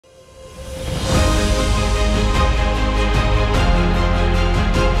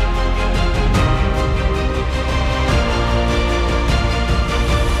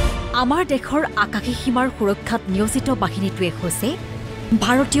দেশৰ আকাশী সীমাৰ সুৰক্ষাত নিয়োজিত বাহিনীটোৱে হৈছে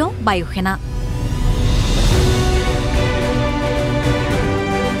ভাৰতীয় বায়ুসেনা।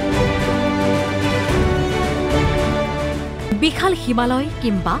 বিশাল হিমালয়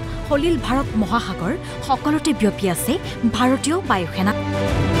কিংবা সলিল ভাৰত মহাসাগৰ সকলোতে ব্যাপী আছে ভাৰতীয় বায়ুসেনা।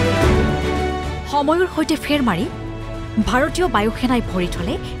 সময়ৰ সৈতে ফেৰ মাৰি ভাৰতীয় বায়ুসেনাই ভৰি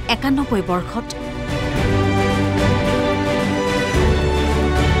থলে ৯১ বৰ্ষত।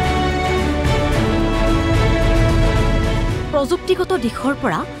 প্ৰযুক্তিগত দিশৰ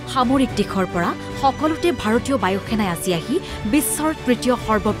পৰা সামৰিক দিশৰ পৰা সকলোতে ভাৰতীয় বায়ুসেনাই আজি আহি বিশ্বৰ তৃতীয়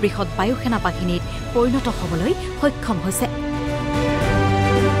সৰ্ববৃহৎ বায়ুসেনা বাহিনীত পৰিণত হ'বলৈ সক্ষম হৈছে।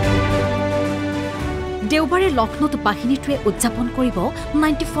 দেওবাৰে লক্ষ্ণৌত বাহিনীটোৱে উদযাপন কৰিব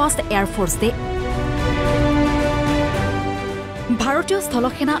 91st এয়াৰফৰ্চ ডে। ভাৰতীয়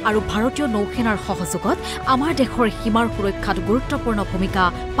স্থলসেনা আৰু ভাৰতীয় নৌসেনাৰ সহযোগত আমাৰ দেশৰ সীমাৰ সুৰক্ষাত গুৰুত্বপূৰ্ণ ভূমিকা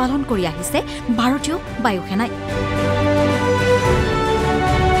পালন কৰি আহিছে ভাৰতীয় বায়ুসেনাই।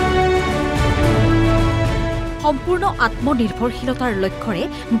 সম্পূৰ্ণ আত্মনিৰ্ভৰশীলতাৰ লক্ষ্যৰে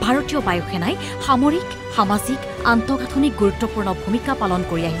ভাৰতীয় বায়ুসেনাই সামৰিক, সামাজিক, আন্তঃগাঁথনিক গুৰুত্বপূৰ্ণ ভূমিকা পালন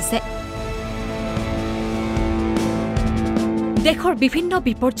কৰি আহিছে। দেশৰ বিভিন্ন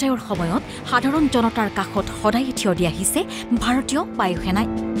বিপৰ্যয়ৰ সময়ত সাধাৰণ জনতাৰ কাষত সদায় থিয় দি আহিছে ভাৰতীয় বায়ুসেনাই।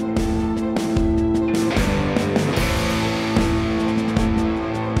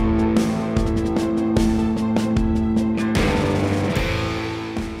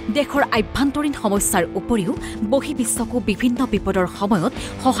 দেশৰ আভ্যন্তৰীণ সমস্যাৰ উপৰিও বহিৰ্বিশ্বকো বিভিন্ন বিপদৰ সময়ত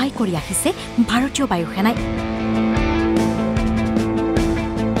সহায় কৰি আহিছে ভাৰতীয় বায়ুসেনাই।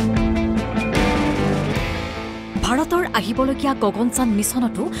 ভাৰতৰ আহিবলগীয়া গগনযান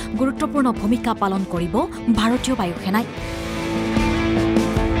মিছনতো গুৰুত্বপূৰ্ণ ভূমিকা পালন কৰিব ভাৰতীয় বায়ুসেনাই।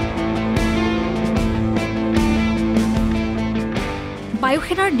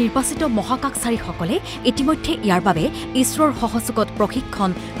 বায়ুসেনাৰ নিৰ্বাচিত মহাকাশচাৰীসকলে ইতিমধ্যে ইয়াৰ বাবে ইছৰোৰ সহযোগত প্ৰশিক্ষণ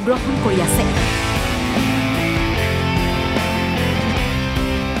গ্ৰহণ কৰি আছে।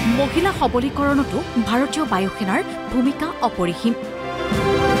 মহিলা সবলীকৰণতো ভাৰতীয় বায়ুসেনাৰ ভূমিকা অপৰিসীম।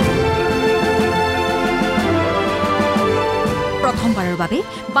 প্ৰথমবাৰৰ বাবে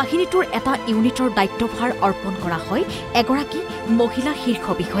বাহিনীটোৰ এটা ইউনিটৰ দায়িত্বভাৰ অৰ্পণ কৰা হয় এগৰাকী মহিলা শীৰ্ষ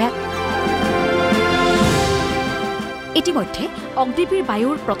বিষয়াক। ইতিমধ্যে অগ্নিবীৰ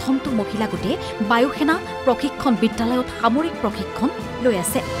বায়ুৰ প্ৰথমটো মহিলা গোটে বায়ুসেনা প্ৰশিক্ষণ বিদ্যালয়ত সামৰিক প্ৰশিক্ষণ লৈ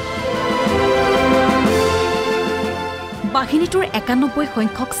আছে। বাহিনীটোৰ ৯১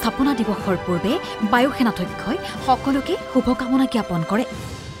 সংখ্যক স্থাপনা দিৱসৰ পূৰ্বে বায়ুসেনাধ্যক্ষই সকলোকে শুভকামনা জ্ঞাপন কৰে।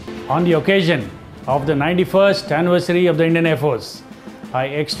 On the occasion of the 91st anniversary of the Indian Air Force, I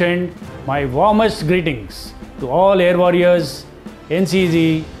extend my warmest greetings to all air warriors, NCZ,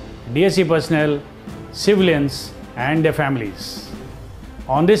 DSC personnel, civilians and their families.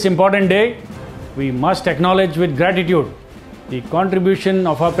 On this important day, we must acknowledge with gratitude the contribution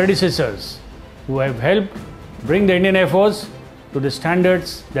of our predecessors who have helped bring the Indian Air Force to the standards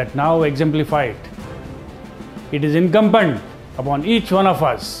that now exemplify it. It is incumbent upon each one of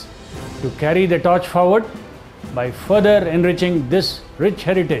us to carry the torch forward by further enriching this rich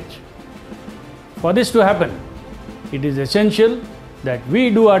heritage. For this to happen, it is essential that we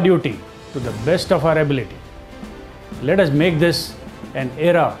do our duty to the best of our ability. Let us make this an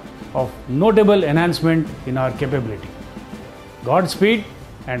era of notable enhancement in our capability. Godspeed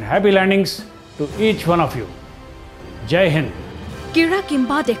and happy landings to each one of you. Jai Hind. ক্ৰীড়া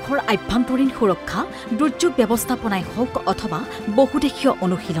কিংবা দেশৰ আভ্যন্তৰীণ সুৰক্ষা, দুৰ্যোগ ব্যৱস্থাপনাই হওক অথবা বহুদেশীয়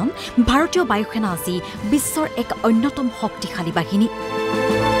অনুশীলন, ভাৰতীয় বায়ুসেনা আজি বিশ্বৰ এক অন্যতম শক্তিশালী বাহিনী।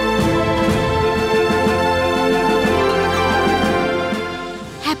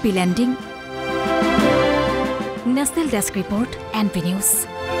 Happy landing. National desk report, NV news.